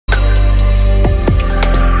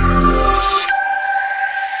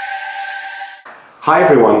Hi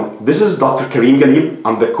everyone, this is Dr. Karim Galil.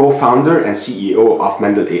 I'm the co-founder and CEO of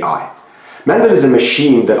Mendel AI. Mendel is a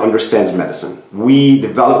machine that understands medicine. We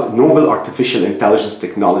developed novel artificial intelligence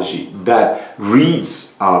technology that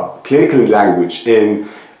reads clinical language in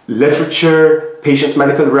literature, patients'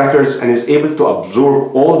 medical records, and is able to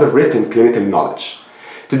absorb all the written clinical knowledge.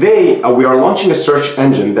 Today, we are launching a search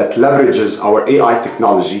engine that leverages our AI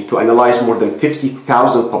technology to analyze more than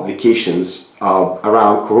 50,000 publications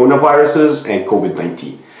around coronaviruses and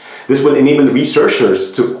COVID-19. This will enable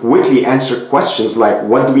researchers to quickly answer questions like,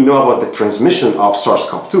 what do we know about the transmission of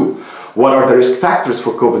SARS-CoV-2? What are the risk factors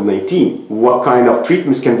for COVID-19? What kind of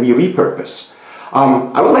treatments can we repurpose?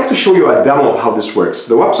 I would like to show you a demo of how this works.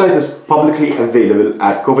 The website is publicly available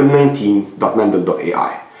at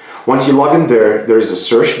covid19.mendel.ai. Once you log in there is a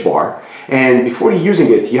search bar, and before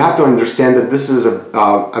using it, you have to understand that this is a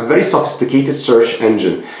very sophisticated search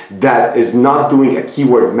engine that is not doing a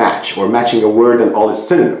keyword match or matching a word and all its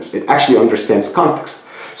synonyms. It actually understands context.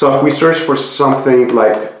 So if we search for something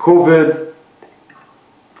like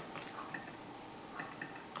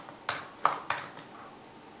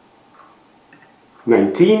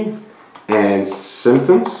COVID-19 and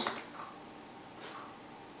symptoms,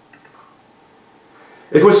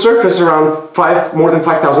 it will surface around more than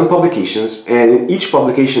 5,000 publications, and in each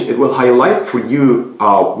publication it will highlight for you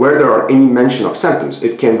where there are any mention of symptoms.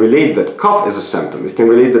 It can relate that cough is a symptom, it can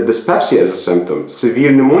relate that dyspepsia is a symptom,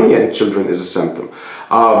 severe pneumonia in children is a symptom,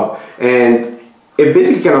 and it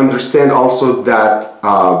basically can understand also that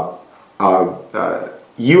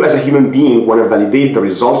you as a human being want to validate the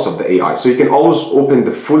results of the AI. So you can always open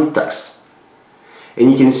the full text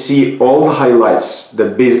and you can see all the highlights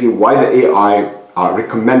that basically why the AI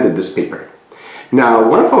recommended this paper. Now,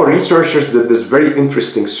 one of our researchers did this very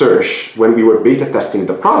interesting search when we were beta testing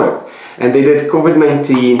the product, and they did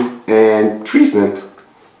COVID-19 and treatment,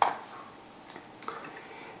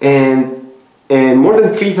 and in more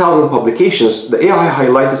than 3,000 publications, the AI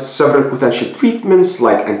highlighted several potential treatments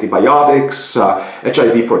like antibiotics,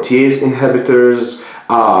 HIV protease inhibitors,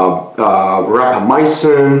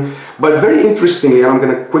 rapamycin, but very interestingly, and I'm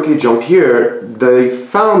going to quickly jump here, they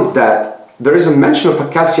found that there is a mention of a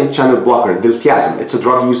calcium channel blocker, Diltiazem. It's a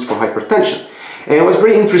drug used for hypertension. And it was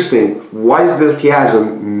very interesting, why is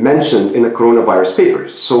Diltiazem mentioned in a coronavirus paper?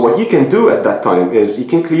 So what you can do at that time is you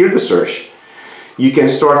can clear the search, you can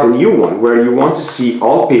start a new one where you want to see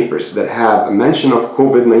all papers that have a mention of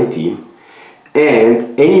COVID-19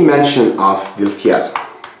 and any mention of Diltiazem.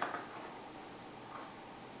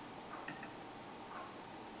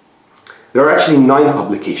 There are actually 9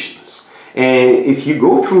 publications. And if you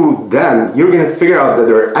go through them, you're going to figure out that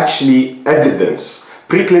there are actually evidence,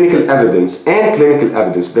 preclinical evidence and clinical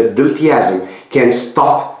evidence that Diltiazem can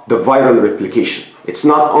stop the viral replication. It's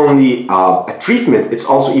not only a treatment, it's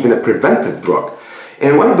also even a preventive drug.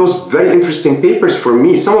 And one of those very interesting papers for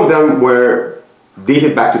me, some of them were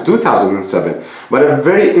dated back to 2007, but a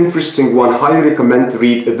very interesting one, highly recommend to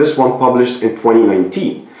read, is this one published in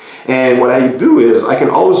 2019. And what I do is I can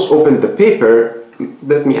always open the paper.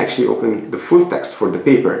 Let me actually open the full text for the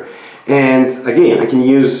paper, and again I can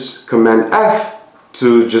use Command F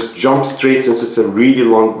to just jump straight, since it's a really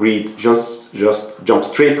long read, just jump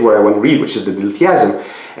straight to where I want to read, which is the Diltiazem,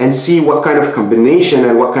 and see what kind of combination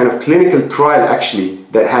and what kind of clinical trial actually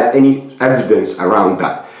that had any evidence around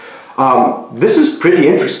that. This is pretty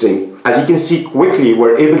interesting. As you can see quickly,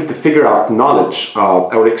 we're able to figure out knowledge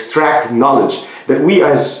or extract knowledge that we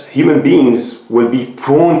as human beings will be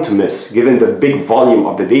prone to miss, given the big volume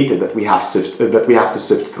of the data that we have to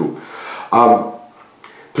sift through.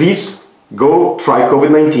 Please go try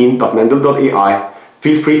covid19.mendel.ai.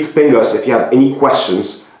 Feel free to ping us if you have any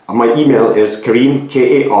questions. My email is karim,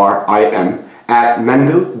 K-A-R-I-M,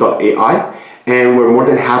 @mendel.ai, and we're more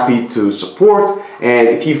than happy to support. And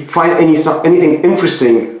if you find anything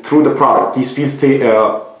interesting through the product, please feel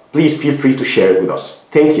free to share it with us.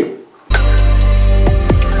 Thank you.